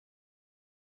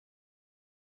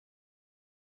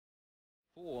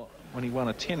When he won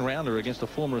a 10-rounder against a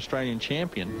former Australian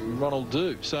champion, Ronald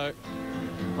Dew. So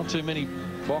not too many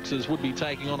boxers would be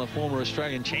taking on a former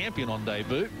Australian champion on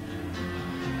debut.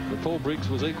 But Paul Briggs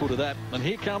was equal to that. And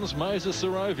here comes Mosese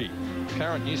Sorovi,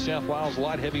 current New South Wales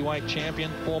light heavyweight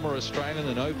champion, former Australian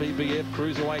and OBBF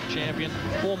cruiserweight champion,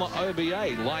 former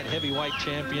OBA light heavyweight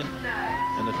champion,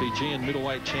 and the Fijian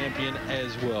middleweight champion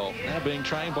as well. Now being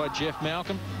trained by Jeff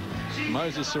Malcolm,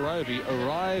 Mosese Sorovi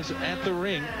arrives at the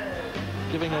ring,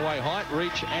 giving away height,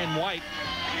 reach and weight,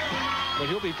 but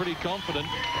he'll be pretty confident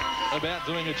about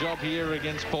doing a job here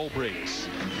against Paul Briggs.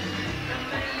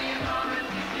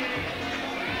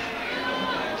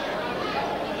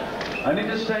 An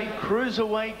interstate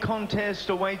cruiserweight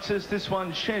contest awaits us. This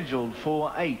one scheduled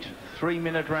for 8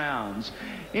 3-minute rounds.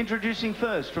 Introducing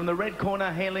first from the red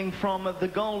corner, hailing from the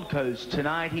Gold Coast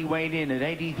tonight, he weighed in at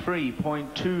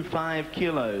 83.25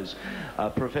 kilos.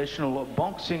 A professional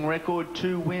boxing record,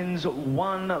 2 wins,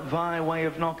 1 via way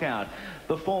of knockout.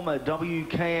 The former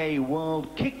WKA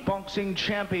World Kickboxing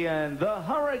Champion, the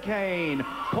Hurricane,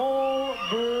 Paul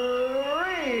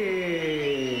Briggs.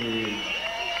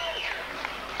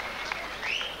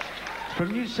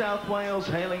 From New South Wales,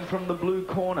 hailing from the blue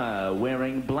corner,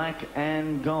 wearing black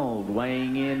and gold,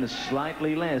 weighing in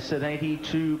slightly less at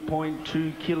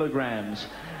 82.2 kilograms.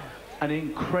 An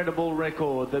incredible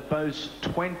record that boasts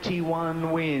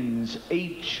 21 wins,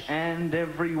 each and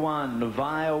every one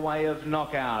via way of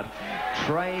knockout.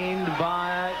 Trained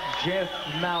by Jeff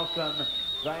Malcolm.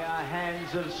 They are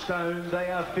hands of stone,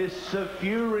 they are fists of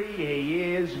fury. He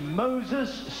is Mosese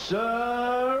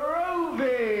Sorovi.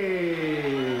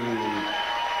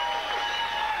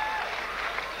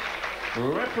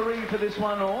 Refereeing for this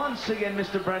one, once again,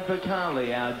 Mr. Brad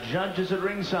Bacali. Our judges at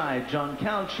ringside, John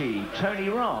Calci, Tony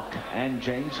Rock, and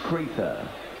James Creether.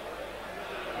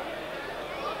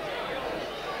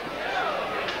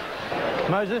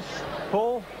 Moses,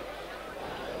 Paul.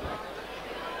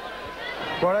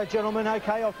 Righto, gentlemen,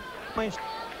 okay. On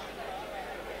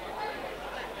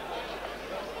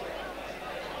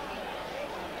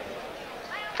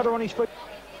his feet.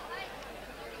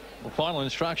 The final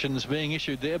instructions being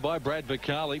issued there by Brad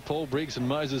Bacali, Paul Briggs and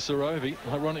Mosese Sorovi.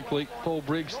 Ironically, Paul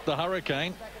Briggs, the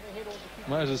Hurricane.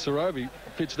 Mosese Sorovi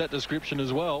fits that description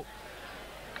as well.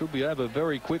 Could be over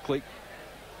very quickly.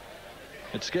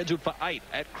 It's scheduled for 8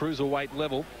 at cruiserweight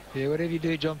level. Yeah, whatever you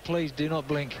do, John, please do not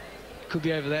blink. Could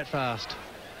be over that fast.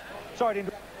 Sorry,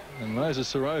 and Mosese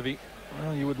Sorovi,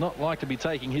 well, you would not like to be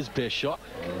taking his best shot.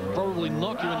 Probably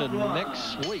knock you into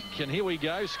next week. And here we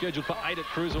go, scheduled for 8 at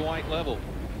cruiserweight level.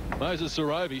 Mosese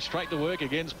Sorovi straight to work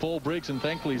against Paul Briggs, and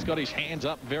thankfully he's got his hands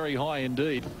up very high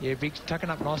indeed. Yeah, Briggs tucking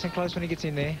up nice and close when he gets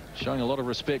in there. Showing a lot of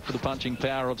respect for the punching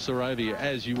power of Sorovi,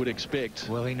 as you would expect.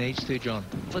 Well, he needs to, John.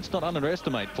 Let's not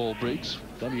underestimate Paul Briggs,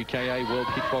 WKA World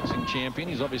Kickboxing Champion.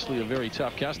 He's obviously a very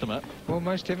tough customer. Well,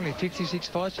 most definitely 56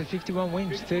 fights for 51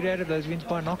 wins, 30 out of those wins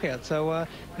by knockout. So,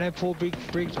 Paul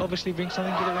Briggs obviously brings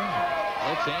something to the ring.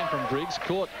 Left hand from Briggs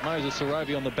caught Mosese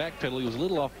Sorovi on the back pedal. He was a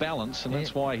little off balance, and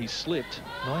that's why he slipped.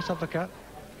 Nice uppercut.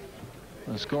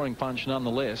 A scoring punch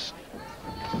nonetheless.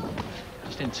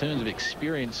 Just in terms of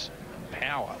experience,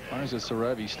 power, Mosese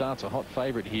Sorovi starts a hot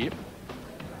favourite here.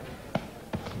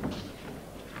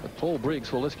 But Paul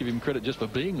Briggs, well, let's give him credit just for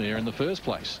being there in the first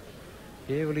place.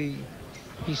 Yeah, well,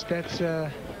 his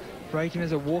stats rate him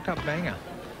as a walk-up banger.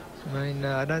 I mean,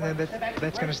 I don't know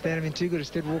that's going to stand him in too good.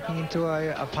 Instead, walking into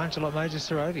a puncher like Mosese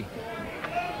Sorovi.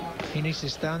 He needs to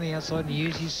stay on the outside and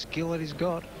use his skill that he's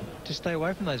got to stay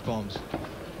away from those bombs.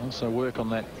 Also work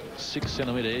on that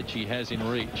 6-centimetre edge he has in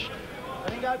reach.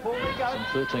 Some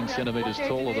 13 centimetres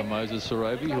taller than Mosese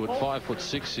Sorovi, who at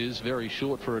 5'6" is very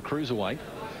short for a cruiserweight.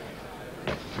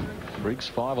 Briggs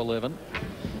 5'11",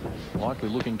 likely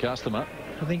looking customer.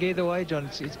 I think either way, John,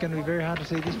 it's going to be very hard to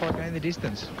see this fight going the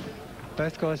distance.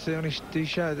 Both guys certainly do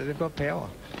show that they've got power.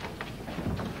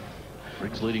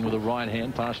 Briggs leading with a right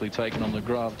hand, partially taken on the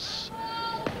gloves.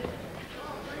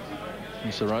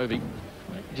 And Sorovi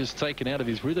just taken out of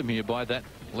his rhythm here by that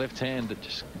left hand that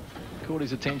just caught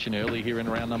his attention early here in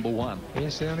round number 1.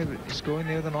 Yes, certainly scoring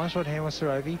there with a nice right hand with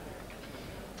Sorovi.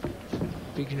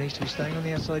 Briggs needs to be staying on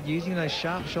the outside, using those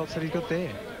sharp shots that he's got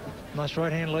there. Nice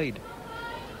right hand lead.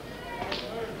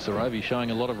 Sorovi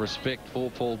showing a lot of respect for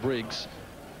Paul Briggs.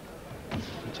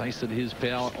 Tasted his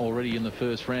power already in the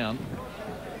first round.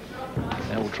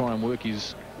 Now we'll try and work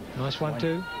his nice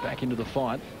 1-2 back into the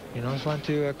fight. Yeah, nice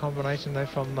 1-2 combination though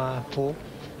from Paul.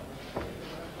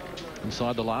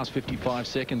 Inside the last 55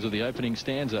 seconds of the opening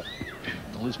stanza.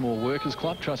 The Lismore Workers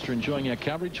Club. Trust you're enjoying our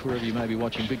coverage wherever you may be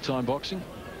watching big time boxing.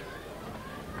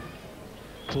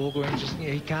 Paul Green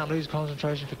he can't lose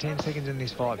concentration for 10 seconds in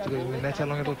this fight, because I mean, that's how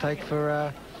long it'll take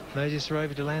for Mosese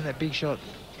Sorovi to land that big shot.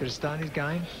 Got to stay in his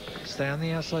game, stay on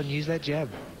the outside and use that jab.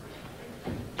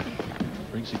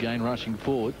 Briggs again rushing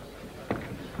forward.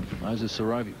 Mosese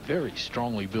Sorovi very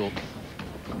strongly built.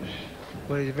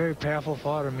 Well, he's a very powerful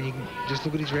fighter. I mean, you can just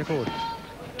look at his record.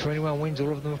 21 wins,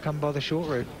 all of them have come by the short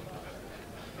route.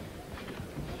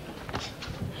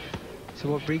 So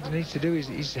what Briggs needs to do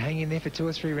is hang in there for 2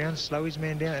 or 3 rounds, slow his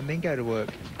man down, and then go to work.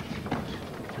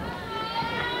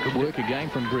 Good work again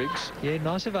from Briggs. Yeah,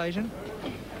 nice evasion.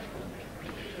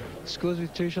 Scores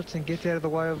with 2 shots and gets out of the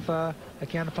way of a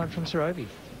counterpunch from Sorovi.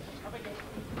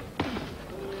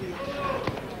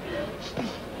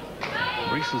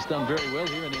 Briggs has done very well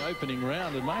here in the opening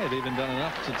round and may have even done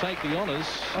enough to take the honours.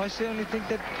 I certainly think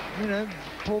that, you know,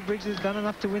 Paul Briggs has done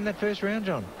enough to win that first round,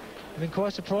 John. I mean,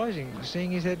 quite surprising,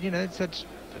 seeing he's had, you know, such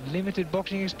limited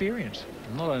boxing experience.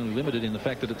 Not only limited in the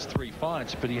fact that it's 3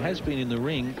 fights, but he has been in the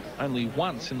ring only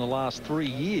once in the last 3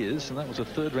 years, and that was a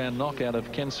 3rd round knockout of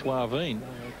Ken Suavine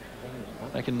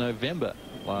back in November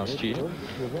last year.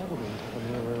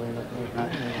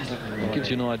 It gives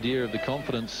you an idea of the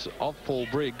confidence of Paul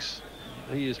Briggs.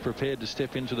 He is prepared to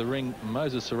step into the ring.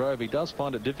 Mosese Sorovi does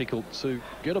find it difficult to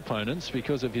get opponents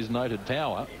because of his noted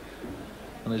power,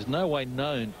 and there's no way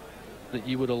known that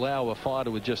you would allow a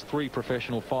fighter with just 3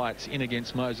 professional fights in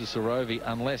against Mosese Sorovi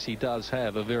unless he does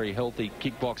have a very healthy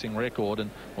kickboxing record.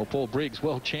 And, well, Paul Briggs,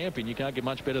 world champion, you can't get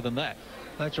much better than that.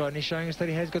 That's right, and he's showing us that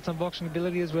he has got some boxing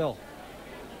ability as well.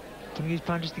 Putting his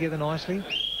punches together nicely,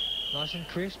 nice and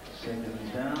crisp.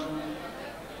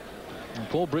 And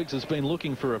Paul Briggs has been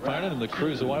looking for an opponent in the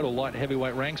cruiserweight or light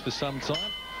heavyweight ranks for some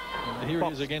time. And here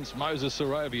he is against Mosese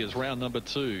Sorovi as round number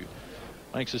 2.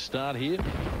 Makes a start here.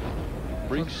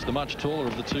 Briggs, the much taller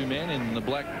of the 2 men in the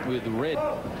black with red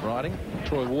riding.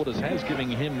 Troy Waters has given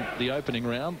him the opening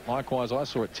round. Likewise, I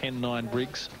saw it 10-9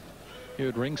 Briggs here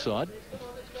at ringside.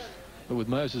 But with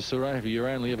Mosese Sorovi, you're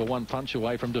only ever 1 punch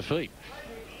away from defeat.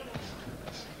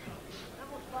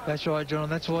 That's right, John.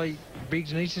 That's why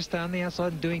Briggs needs to stay on the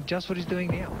outside and doing just what he's doing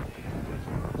now.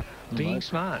 Being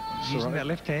smart, using that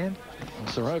left hand.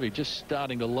 Sorovi just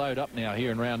starting to load up now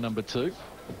here in round number 2.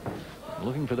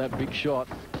 Looking for that big shot.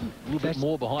 A little bit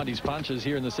more behind his punches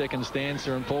here in the second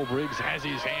stanza, and Paul Briggs has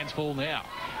his hands full now.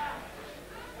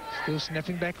 Still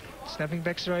snapping back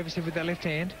Sorovi with that left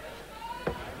hand.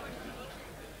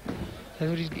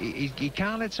 That's what he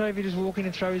can't let Sorovi just walk in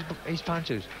and throw his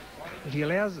punches. If he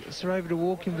allows Sorovi to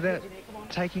walk in without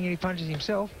taking any punches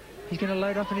himself, he's going to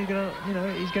load up and he's going to, you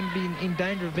know, he's going to be in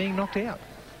danger of being knocked out.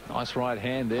 Nice right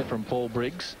hand there from Paul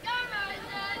Briggs.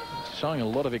 Showing a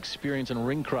lot of experience and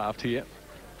ring craft here.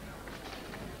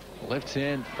 Left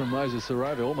hand from Mosese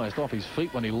Sorovi, almost off his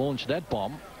feet when he launched that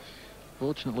bomb.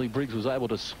 Fortunately, Briggs was able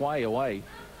to sway away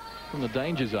from the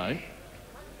danger zone.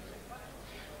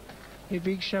 Yeah,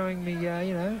 Briggs showing me,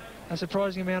 you know, a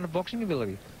surprising amount of boxing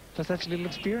ability. Plus, that's little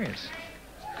experience.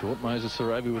 Caught Mosese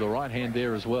Sorovi with a right hand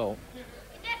there as well.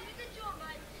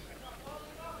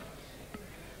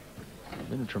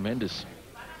 Been a tremendous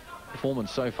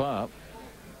performance so far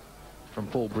from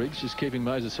Paul Briggs, just keeping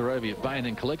Mosese Sorovi at bay and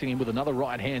then collecting him with another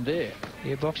right hand there.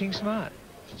 Yeah, boxing smart.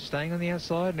 Staying on the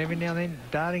outside and every now and then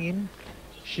darting in,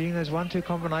 shooting those 1-2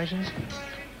 combinations,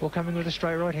 or coming with a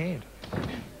straight right hand.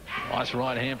 Nice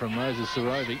right hand from Mosese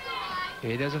Sorovi.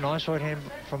 Yeah, there's a nice right hand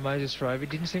from Mosese Sorovi.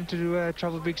 Didn't seem to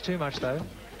trouble Briggs too much, though.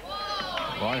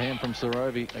 Right hand from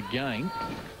Sorovi again.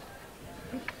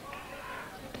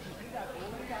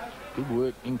 Good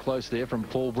work in close there from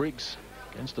Paul Briggs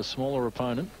against a smaller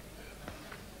opponent.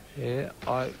 Yeah,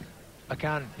 I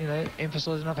can't, you know,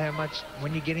 emphasise enough how much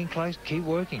when you're getting close, keep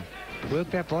working.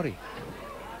 Work that body.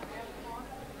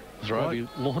 Sorovi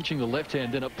launching the left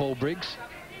hand in at Paul Briggs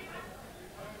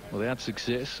without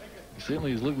success. He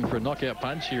certainly is looking for a knockout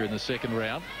punch here in the second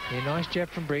round. Yeah, nice jab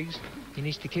from Briggs. He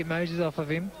needs to keep Moses off of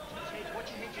him.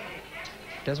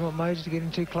 Doesn't want Moses to get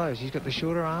in too close. He's got the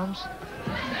shorter arms.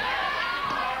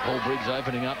 Paul Briggs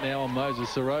opening up now on Mosese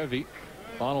Sorovi.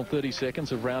 Final 30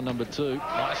 seconds of round number 2.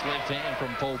 Nice left hand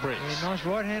from Paul Briggs. Yeah, nice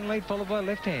right hand lead followed by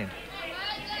left hand.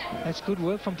 That's good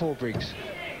work from Paul Briggs.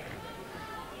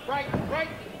 Right.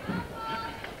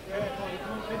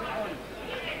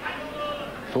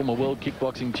 Former world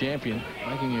kickboxing champion,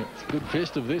 making a good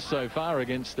fist of this so far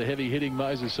against the heavy-hitting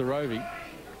Mosese Sorovi.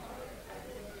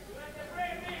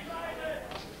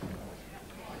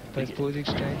 Both boys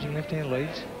exchanging left-hand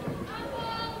leads.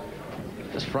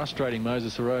 Just frustrating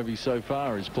Mosese Sorovi so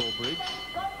far is Paul Briggs,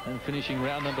 and finishing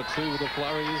round number 2 with a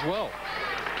flurry as well.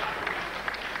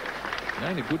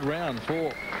 And a good round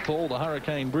for Paul the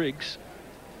Hurricane Briggs.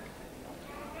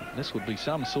 This would be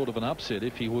some sort of an upset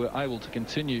if he were able to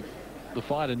continue the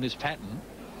fight in this pattern.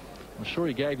 I'm sure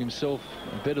he gave himself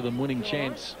a better than winning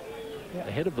chance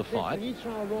ahead of the fight.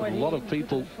 But a lot of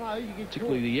people,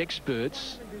 particularly the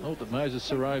experts, thought that Mosese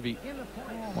Sorovi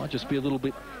might just be a little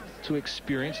bit too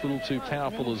experienced, a little too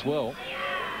powerful as well.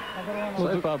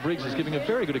 So far, Briggs is giving a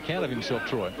very good account of himself,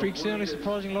 Troy. Briggs certainly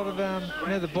surprising a lot of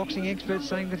the boxing experts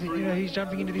saying that he's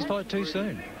jumping into this fight too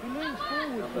soon.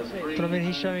 But I mean,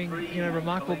 he's showing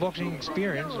remarkable boxing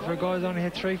experience for a guy who's only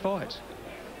had 3 fights.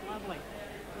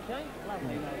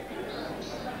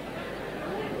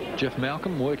 Jeff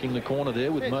Malcolm working the corner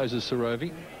there with Mosese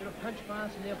Sorovi.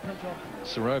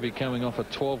 Sorovi coming off a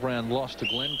 12-round loss to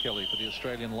Glenn Kelly for the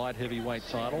Australian light heavyweight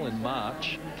title in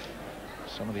March.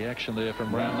 Some of the action there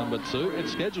from round number 2.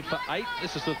 It's scheduled for 8.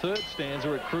 This is the third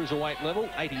stanza at cruiserweight level,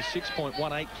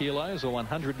 86.18 kilos or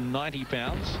 190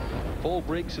 pounds. Paul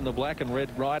Briggs in the black and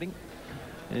red riding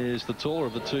is the taller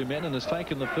of the 2 men and has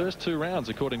taken the first 2 rounds,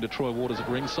 according to Troy Waters at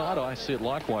ringside. I see it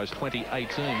likewise,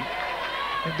 2018.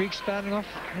 And Briggs starting off,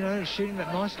 shooting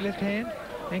that nice left hand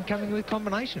and coming with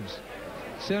combinations.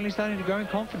 Certainly starting to grow in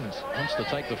confidence. Wants to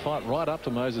take the fight right up to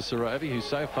Mosese Sorovi, who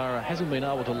so far hasn't been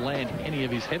able to land any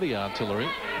of his heavy artillery.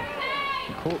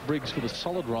 He caught Briggs with a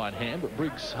solid right hand, but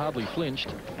Briggs hardly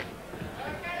flinched.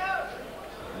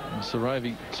 And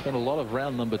Sorovi spent a lot of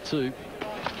round number 2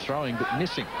 throwing but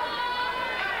missing.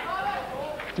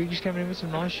 Briggs coming in with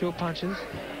some nice short punches,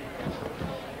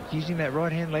 using that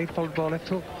right hand lead followed by a left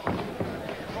hook.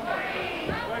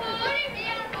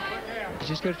 He's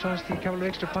just got to try and stick a couple of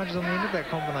extra punches on the end of that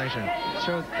combination.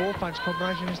 Show a 4-punch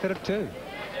combination instead of 2.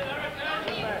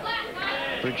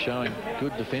 Briggs showing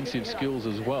good defensive skills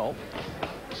as well.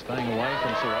 Staying away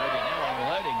from Sorovi, now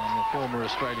unloading on the former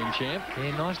Australian champ.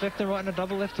 Yeah, nice left and right and a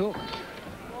double left hook.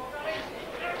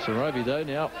 Sorovi, though,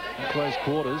 now in close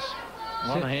quarters.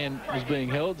 One hand is being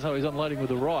held, so he's unloading with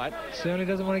the right. Certainly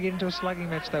doesn't want to get into a slugging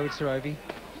match, though, with Sorovi.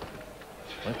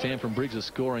 Left hand from Briggs, a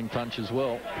scoring punch as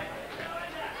well.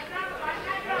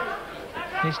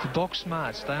 Needs to box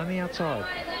smart, stay on the outside.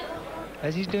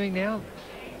 As he's doing now,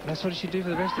 that's what he should do for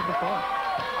the rest of the fight.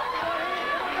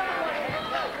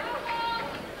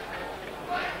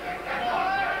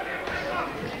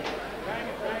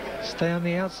 Stay on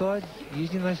the outside,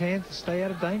 using those hands to stay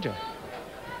out of danger.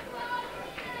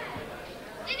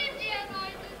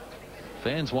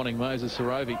 Fans wanting Mosese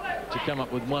Sorovi to come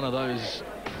up with one of those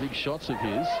big shots of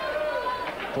his.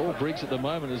 Paul Briggs at the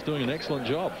moment is doing an excellent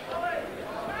job.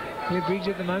 Yeah, Briggs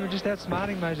at the moment just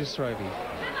outsmarting Mosese Sorovi.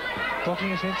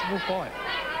 Boxing a sensible fight.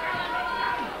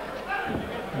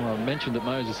 Well, I mentioned that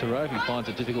Mosese Sorovi finds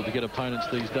it difficult to get opponents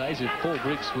these days. If Paul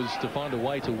Briggs was to find a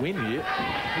way to win here,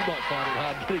 he might find it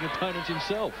hard getting opponents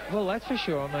himself. Well, that's for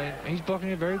sure. I mean, he's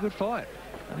boxing a very good fight.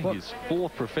 I think his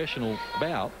 4th professional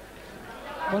bout.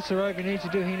 What Sorovi needs to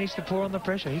do, he needs to pour on the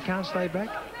pressure. He can't stay back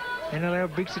and allow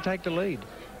Briggs to take the lead.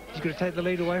 He's got to take the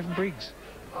lead away from Briggs.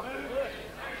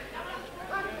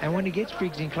 And when he gets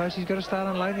Briggs in close, he's got to start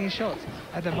unloading his shots.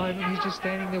 At the moment, he's just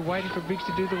standing there waiting for Briggs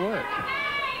to do the work.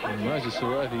 And Mosese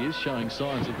Sorovi is showing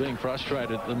signs of being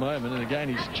frustrated at the moment. And again,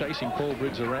 he's chasing Paul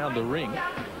Briggs around the ring,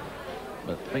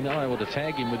 but being unable to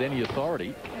tag him with any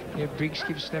authority. Yeah, Briggs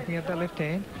keeps snapping out that left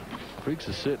hand. Briggs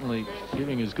is certainly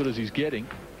giving as good as he's getting.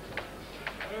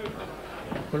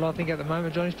 Well, I think at the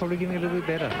moment, Johnny's probably giving a little bit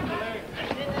better.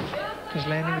 Just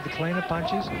landing with the cleaner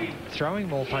punches, throwing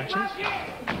more punches.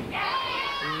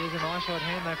 There's a nice right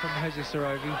hand, though, from Mosese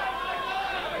Sorovi.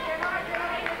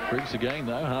 Briggs again,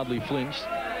 though, hardly flinched.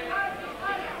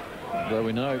 Though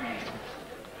we know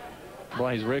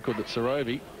by his record that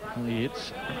Sorovi only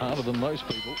hits harder than most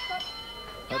people.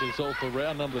 That is all for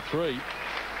round number 3.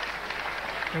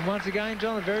 And once again,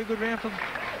 John, a very good round for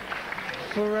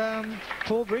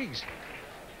Paul Briggs.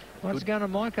 Once again,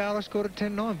 Mike Arler scored at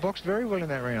 10-9. Boxed very well in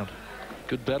that round.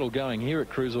 Good battle going here at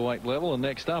cruiserweight level, and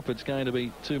next up it's going to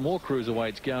be 2 more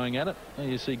cruiserweights going at it. And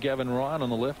you see Gavin Ryan on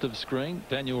the left of screen,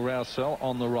 Daniel Rousseau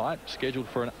on the right, scheduled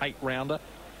for an 8-rounder.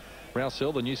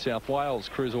 Rousseau, the New South Wales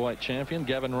cruiserweight champion.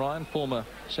 Gavin Ryan, former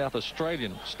South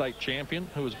Australian state champion,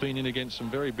 who has been in against some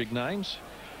very big names.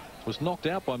 Was knocked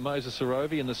out by Mosese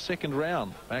Sorovi in the 2nd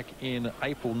round back in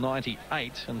April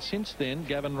 '98, and since then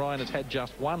Gavin Ryan has had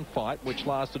just 1 fight which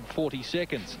lasted 40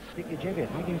 seconds. Stick your jab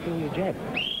out. Make him feel your jab.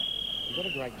 You've got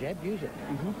a great jab. Use it.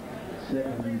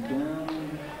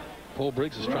 Paul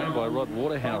Briggs is trained by Rod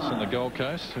Waterhouse on the Gold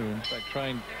Coast, who in fact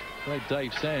trained great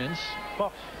Dave Sands.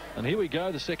 Box. And here we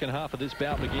go. The second half of this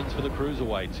bout begins for the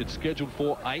cruiserweights. It's scheduled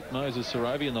for 8. Mosese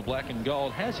Sorovi in the black and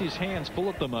gold has his hands full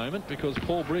at the moment because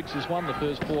Paul Briggs has won the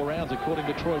first 4 rounds, according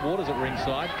to Troy Waters at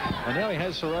ringside. And now he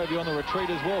has Sorovi on the retreat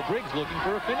as well. Briggs looking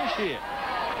for a finish here.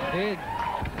 Yeah,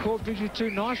 caught Briggs with 2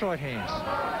 nice right hands.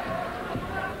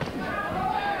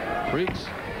 Briggs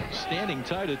standing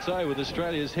toe-to-toe with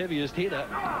Australia's heaviest hitter.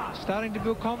 Starting to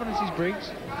build confidence is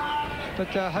Briggs. But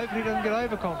hopefully he doesn't get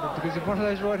overconfident, because if one of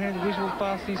those right hands whistles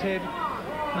past his head,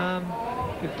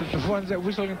 if the ones that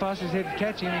whistling past his head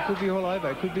catch him, he could be all over.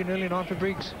 It could be an early night for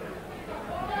Briggs.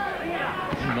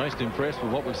 I'm most impressed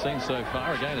with what we've seen so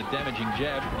far. Again, a damaging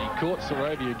jab. He caught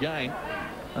Sorovi again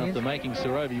after making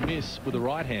Sorovi miss with the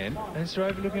right hand. And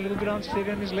Sorovi looking a little bit unsteady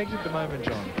on his legs at the moment,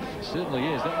 John. It certainly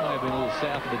is. That may have been a little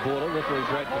south of the border. Referee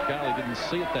Brad Ficali didn't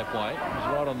see it that way. It was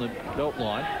right on the belt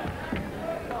line.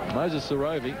 Mosese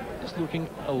Sorovi just looking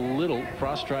a little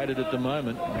frustrated at the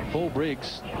moment. Paul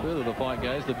Briggs, the further the fight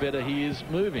goes, the better he is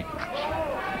moving.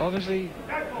 Obviously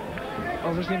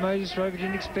Mosese Sorovi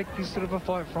didn't expect this sort of a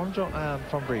fight from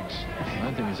Briggs. I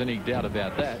don't think there's any doubt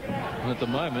about that. And at the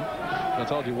moment, I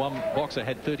told you one boxer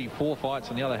had 34 fights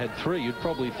and the other had 3. You'd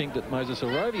probably think that Mosese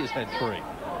Sorovi has had 3.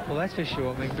 Well, that's for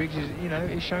sure. I mean, Briggs is,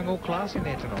 he's showing all class in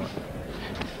there tonight.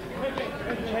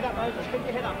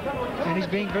 And he's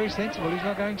being very sensible. He's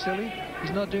not going silly.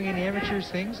 He's not doing any amateurish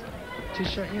things to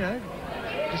show,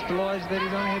 just belies that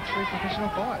he's only had 3 professional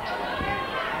fights.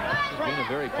 This has been a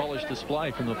very polished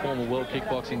display from the former world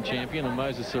kickboxing champion, and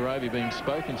Mosese Sorovi being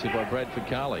spoken to by Brad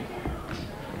Ficali.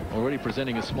 Already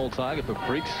presenting a small target for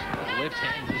Briggs. Left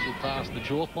hand whistle past the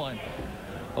jawline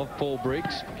of Paul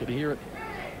Briggs. Could hear it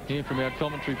here from our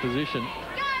commentary position.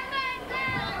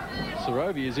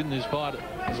 Sorovi is in this fight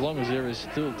as long as there is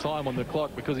still time on the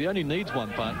clock, because he only needs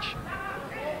 1 punch.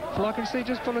 Well, I can see,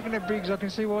 just by looking at Briggs, I can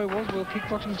see why he was world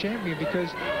kickboxing champion,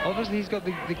 because obviously he's got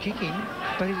the kicking,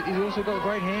 but he's also got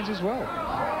great hands as well.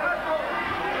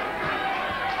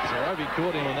 Sorovi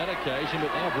caught him on that occasion,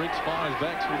 but now Briggs fires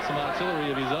back with some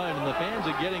artillery of his own, and the fans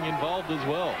are getting involved as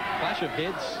well. Clash of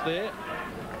heads there.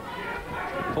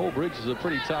 Paul Briggs is a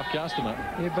pretty tough customer.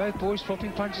 Yeah, both boys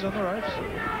flopping punches on the ropes.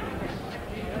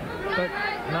 But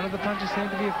none of the punches seem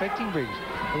to be affecting Briggs,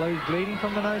 although he's bleeding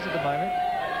from the nose at the moment.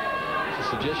 It's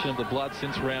a suggestion of the blood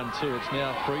since round 2. It's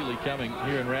now freely coming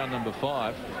here in round number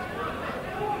 5.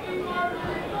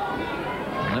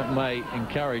 And that may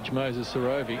encourage Mosese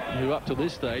Sorovi, who up to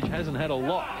this stage hasn't had a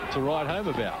lot to write home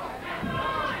about.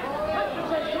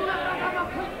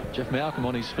 Jeff Malcolm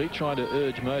on his feet trying to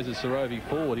urge Mosese Sorovi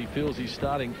forward. He feels he's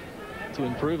starting to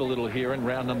improve a little here in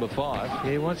round number 5.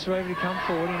 Yeah, he wants Sorovi to come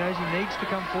forward. He knows he needs to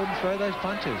come forward and throw those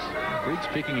punches. Briggs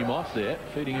picking him off there,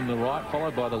 feeding him the right,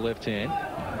 followed by the left hand.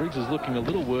 Briggs is looking a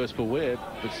little worse for wear,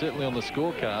 but certainly on the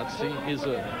scorecards, he is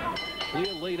a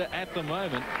clear leader at the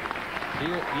moment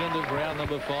here at the end of round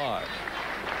number 5.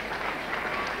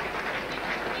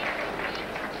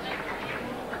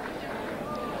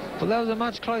 Well, that was a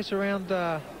much closer round,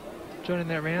 John, in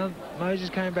that round. Moses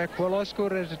came back well. I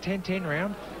scored it as a 10-10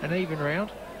 round, an even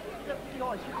round.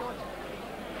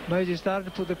 Moses started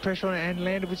to put the pressure on it and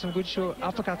landed with some good short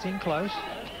uppercuts in close.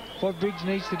 What Briggs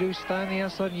needs to do is stay on the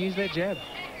outside and use that jab,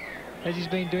 as he's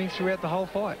been doing throughout the whole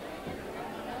fight.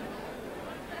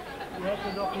 You have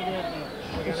to knock him out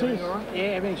now. It says, yeah,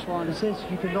 everything's fine. It says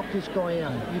you can knock this guy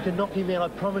out. You can knock him out. I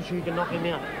promise you can knock him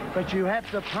out. But you have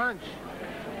to punch.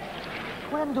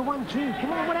 What happened to 1-2?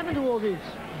 Come on, what happened to all this?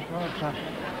 Oh,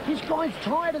 this guy's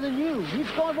tighter than you. This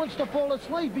guy wants to fall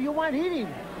asleep, but you won't hit him.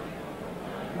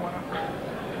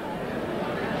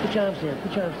 Put your arms down.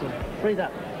 Put your arms down. Breathe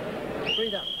up.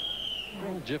 Breathe up.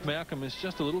 Well, Jeff Malcolm is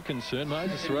just a little concerned.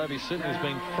 Mosese Sorovi certainly has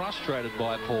been frustrated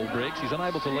by Paul Briggs. He's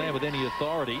unable to land with any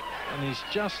authority, and he's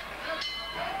just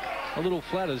a little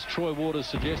flat, as Troy Waters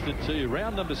suggested to you.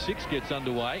 Round number 6 gets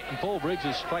underway, and Paul Briggs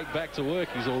is straight back to work.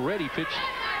 He's already pitched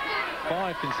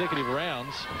 5 consecutive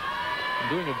rounds and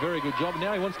doing a very good job.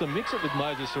 Now he wants to mix it with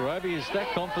Mosese Sorovi. He's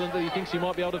that confident that he thinks he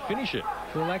might be able to finish it.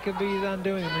 Well, that could be his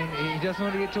undoing. I mean, he doesn't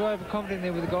want to get too overconfident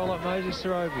there with a guy like Mosese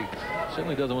Sorovi.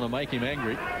 Certainly doesn't want to make him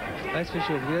angry. That's for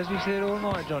sure. But as we said all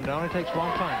night, John, it only takes 1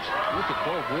 punch. Look at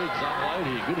Paul Briggs unload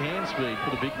here. Good hand speed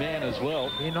for the big man as well.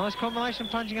 Yeah, nice combination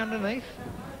punching underneath.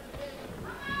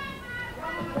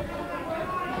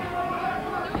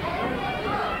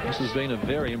 This has been a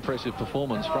very impressive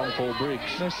performance from Paul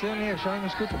Briggs. They certainly have, showing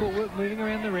us good footwork, moving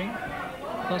around the ring,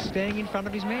 not standing in front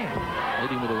of his man.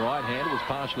 Leading with a right hand. It was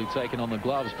partially taken on the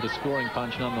gloves, but a scoring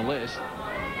punch nonetheless.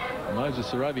 Mosese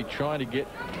Sorovi trying to get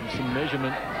some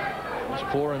measurement. Just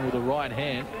pouring with a right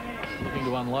hand, looking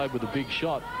to unload with a big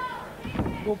shot.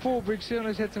 Well, Paul Briggs certainly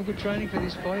has had some good training for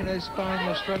this fight. He's sparring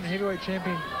the Australian heavyweight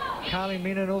champion Carly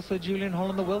Min and also Julian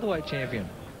Holland, the welterweight champion.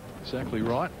 Exactly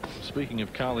right. Speaking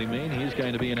of Carly Min, he is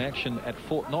going to be in action at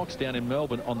Fort Knox down in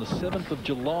Melbourne on the 7th of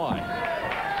July.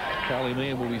 Carly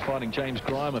Meehan will be fighting James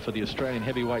Grimer for the Australian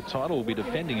heavyweight title. Will be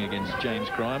defending against James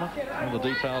Grimer. All the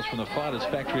details from the Fighters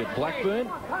Factory at Blackburn.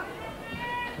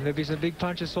 There'll be some big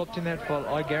punches swapped in that fight,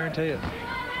 I guarantee it.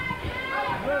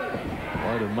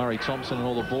 Load of Murray Thompson and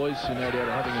all the boys who no doubt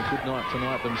are having a good night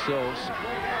tonight themselves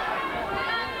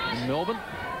in Melbourne.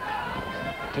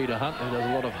 Peter Hunt, who does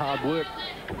a lot of hard work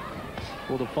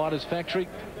for the Fighters Factory.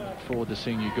 Look forward to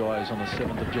seeing you guys on the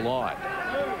 7th of July.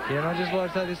 Yeah, and I'd just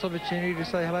like to take this opportunity to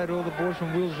say hello to all the boys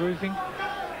from Will's Roofing.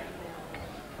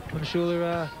 I'm sure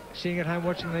they're sitting at home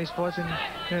watching these fights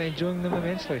and enjoying them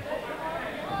immensely.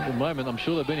 At the moment, I'm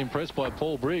sure they've been impressed by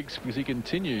Paul Briggs because he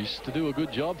continues to do a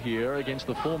good job here against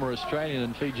the former Australian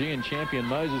and Fijian champion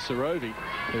Mosese Sorovi,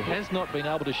 who has not been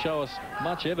able to show us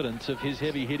much evidence of his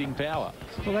heavy hitting power.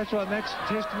 Well, that's right. That's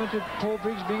testament to Paul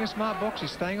Briggs being a smart boxer,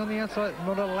 staying on the outside,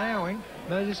 not allowing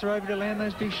Mosese Sorovi to land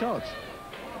those big shots.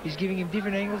 He's giving him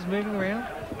different angles, moving around,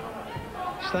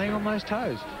 staying on those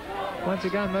toes. Once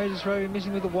again, Mosese Sorovi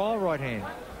missing with a wild right hand.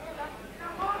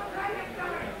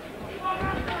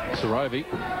 Sorovi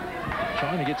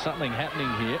trying to get something happening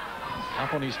here.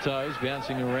 Up on his toes,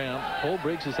 bouncing around. Paul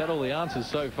Briggs has had all the answers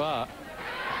so far.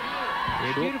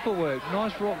 Yeah, beautiful work.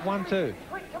 Nice 1-2.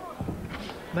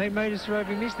 Made Mosese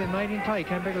Sorovi miss, then made him pay.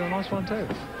 Came back with a nice 1-2.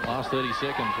 Last 30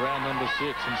 seconds, round number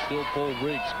 6, and still Paul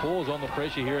Briggs claws on the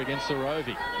pressure here against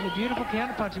Sorovi. Yeah, beautiful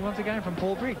counter-punching once again from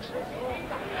Paul Briggs.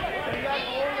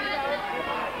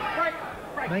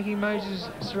 Making Mosese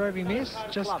Sorovi miss,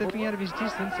 just stepping out of his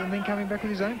distance and then coming back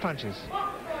with his own punches.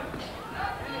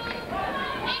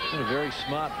 A very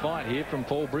smart fight here from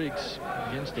Paul Briggs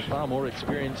against a far more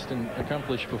experienced and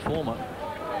accomplished performer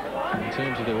in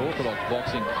terms of their orthodox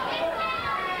boxing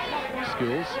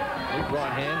skills. Big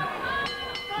right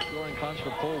hand, scoring punch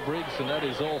for Paul Briggs, and that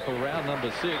is all for round number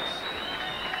 6.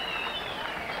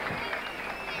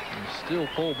 And still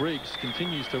Paul Briggs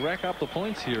continues to rack up the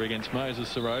points here against Mosese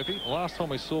Sorovi. Last time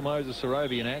we saw Mosese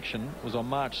Sorovi in action was on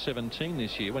March 17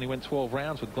 this year when he went 12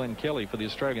 rounds with Glenn Kelly for the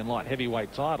Australian light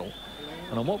heavyweight title.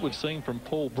 And on what we've seen from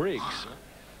Paul Briggs,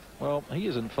 well, he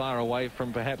isn't far away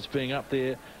from perhaps being up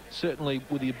there, certainly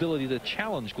with the ability to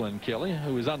challenge Glenn Kelly,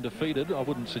 who is undefeated. I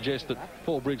wouldn't suggest that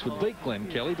Paul Briggs would beat Glenn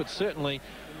Kelly, but certainly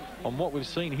on what we've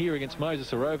seen here against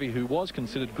Mosese Sorovi, who was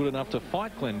considered good enough to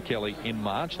fight Glenn Kelly in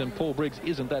March, then Paul Briggs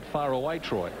isn't that far away,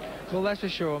 Troy. Well, that's for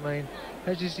sure. I mean,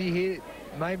 as you see here,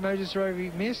 made Mosese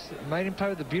Sorovi miss, made him pay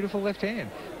with a beautiful left hand.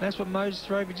 That's what Mosese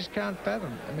Sorovi just can't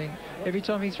fathom. I mean, every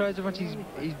time he throws a punch,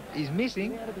 he's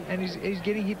missing, and he's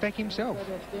getting hit back himself.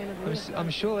 I'm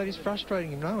sure that is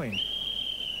frustrating him, no end.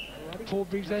 Paul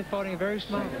Briggs, they're fighting a very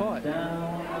smart fight.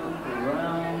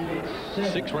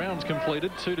 6 rounds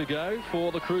completed, 2 to go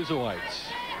for the cruiserweights.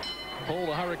 Paul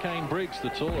the Hurricane Briggs, the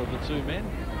taller of the two men.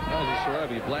 Mosese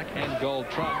Sorovi, black and gold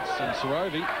trunks, and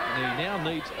Sorovi, he now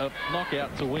needs a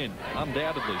knockout to win,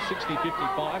 undoubtedly.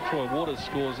 60-55, Troy Waters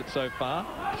scores it so far.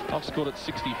 I've scored it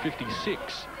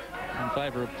 60-56 in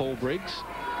favour of Paul Briggs.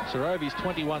 Sorovi's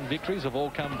 21 victories have all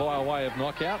come by way of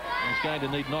knockout. He's going to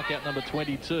need knockout number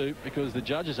 22 because the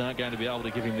judges aren't going to be able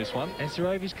to give him this one. And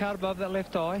Sorovi's cut above that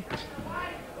left eye.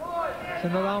 So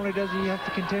not only does he have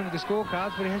to contend with the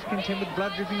scorecards, but he has to contend with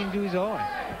blood dripping into his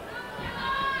eye.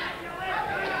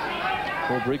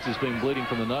 Paul Briggs has been bleeding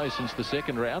from the nose since the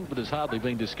second round, but has hardly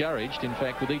been discouraged. In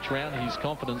fact, with each round, his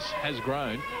confidence has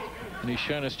grown, and he's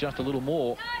shown us just a little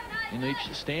more in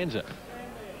each stanza.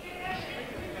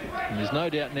 And there's no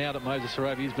doubt now that Mosese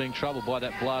Sorovi is being troubled by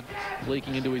that blood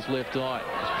leaking into his left eye.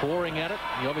 He's pouring at it.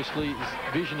 He obviously, his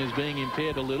vision is being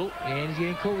impaired a little. And he's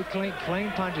getting caught with clean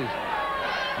punches.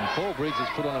 And Paul Briggs has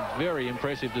put on a very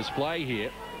impressive display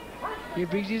here. Yeah,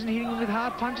 Briggs isn't hitting him with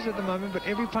hard punches at the moment, but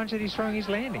every punch that he's throwing is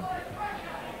landing.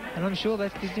 And I'm sure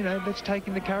that's, that's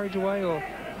taking the courage away or,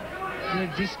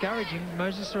 discouraging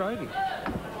Mosese Sorovi.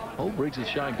 Paul Briggs is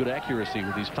showing good accuracy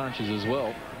with his punches as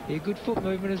well. Yeah, good foot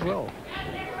movement as well.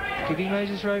 Giving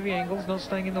Mosese Sorovi angles, not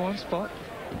staying in the one spot.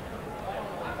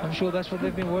 I'm sure that's what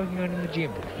they've been working on in the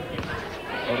gym.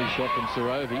 Body shot from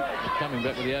Sorovi, coming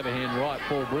back with the overhand right.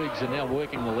 Paul Briggs and now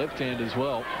working the left hand as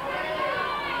well.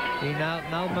 He nailed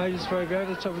Mosese Sorovi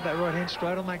over the top with that right hand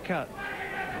straight on that cut.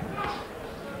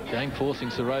 Again, forcing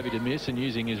Sorovi to miss and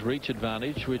using his reach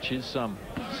advantage, which is some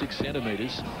 6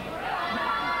 centimetres.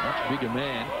 Much bigger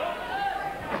man.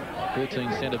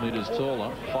 13 centimetres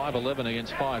taller. 5'11"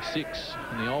 against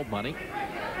 5'6" in the old money.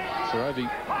 Sorovi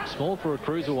small for a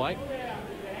cruiserweight.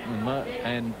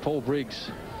 And Paul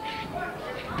Briggs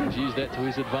has used that to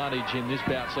his advantage in this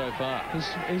bout so far.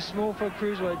 He's small for a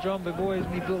cruiserweight, John, but boy,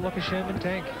 isn't he built like a Sherman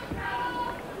tank.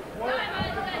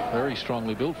 Very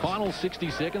strongly built. Final 60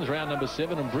 seconds, round number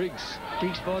 7, and Briggs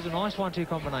fires a nice 1-2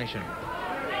 combination.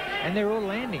 and they're all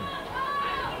landing.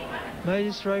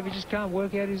 Mosese Sorovi just can't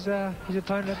work out his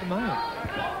opponent at the moment.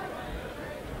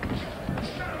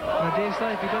 And I dare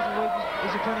say if he doesn't work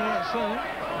his opponent out soon,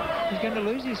 he's going to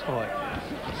lose this fight.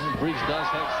 Briggs does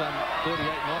have some 38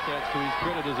 knockouts to his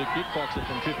credit as a kickboxer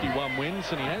from 51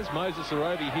 wins, and he has Mosese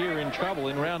Sorovi here in trouble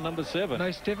in round number 7.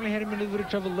 Most definitely had him in a little bit of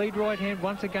trouble. Lead right hand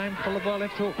once again, followed by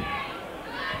left hook.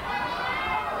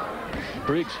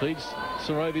 Briggs feeds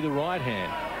Sorovi the right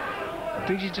hand.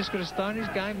 Briggs has just got to stone his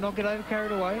game, not get over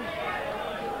carried away.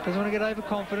 Doesn't want to get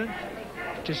overconfident.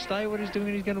 Just stay what he's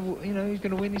doing. He's going to, he's going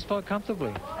to win this fight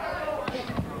comfortably.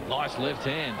 Nice left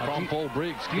hand from Paul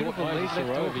Briggs. Beautiful lead left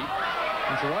hook.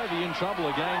 And Sorovi in trouble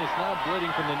again. It's now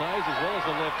bleeding from the nose as well as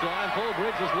the left eye. And Paul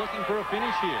Briggs is looking for a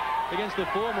finish here against the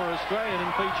former Australian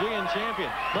and Fijian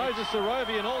champion. Mosese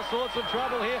Sorovi in all sorts of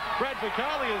trouble here. Brad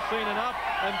Ficali has seen enough.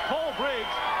 And Paul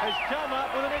Briggs has come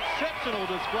up with an exceptional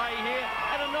display here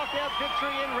and a knockout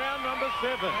victory in round number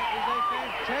 7. That is a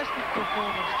fantastic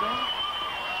performance, John.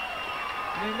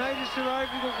 I mean, Mosese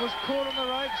Sorovi was caught on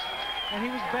the ropes and he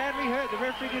was badly hurt. The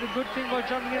referee did a good thing by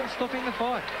jumping in and stopping the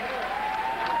fight.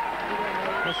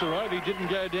 Well, Sorovi didn't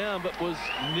go down, but was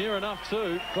near enough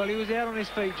to. Well, he was out on his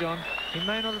feet, John. He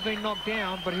may not have been knocked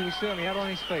down, but he was certainly out on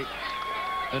his feet.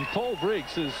 And Paul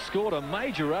Briggs has scored a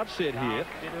major upset here,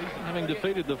 having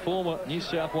defeated the former New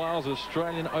South Wales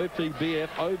Australian OPBF,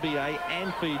 OBA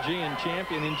and Fijian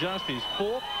champion in just his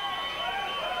 4th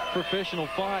professional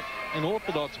fight in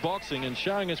orthodox boxing, and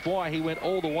showing us why he went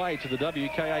all the way to the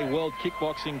WKA World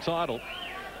Kickboxing title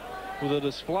with a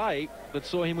display that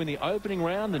saw him win the opening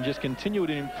round and just continued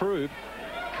to improve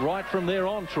right from there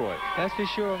on, Troy. That's for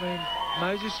sure. I mean,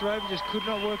 Mosese Sorovi just could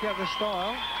not work out the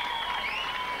style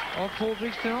of Paul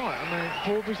Briggs tonight. I mean,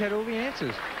 Paul Briggs had all the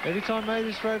answers. Every time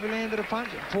Mosese Sorovi landed a punch,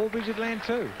 Paul Briggs would land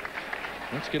 2.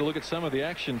 Let's get a look at some of the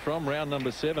action from round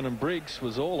number 7, and Briggs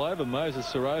was all over Mosese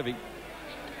Sorovi.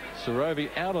 Sorovi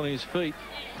out on his feet.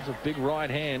 There's a big right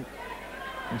hand.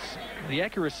 And the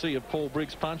accuracy of Paul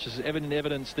Briggs' punches is evident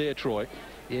evidence there, Troy.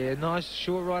 Yeah, nice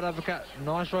short right uppercut.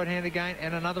 Nice right hand again,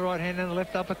 and another right hand and a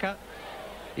left uppercut.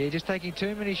 Yeah, just taking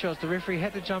too many shots. The referee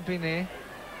had to jump in there.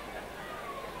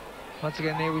 Once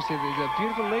again, there we said there's a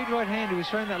beautiful lead right hand. He was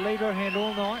throwing that lead right hand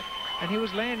all night, and he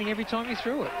was landing every time he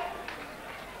threw it.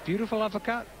 Beautiful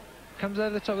uppercut. Comes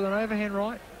over the top with an overhand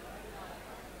right.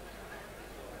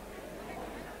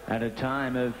 At a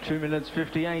time of 2 minutes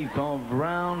 58 of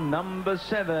round number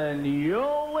 7,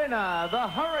 your winner, the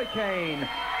Hurricane,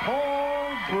 Paul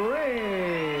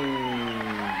Briggs.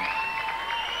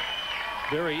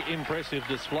 Very impressive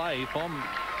display from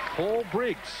Paul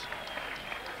Briggs.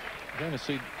 We're going to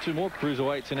see 2 more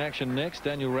cruiserweights in action next.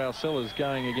 Daniel Rousseau is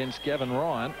going against Gavin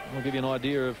Ryan. We'll give you an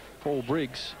idea of Paul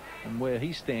Briggs and where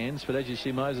he stands. But as you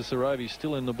see, Mosese Sorovi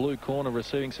still in the blue corner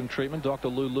receiving some treatment. Dr.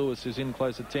 Lou Lewis is in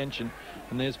close attention.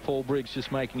 And there's Paul Briggs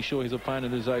just making sure his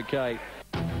opponent is okay.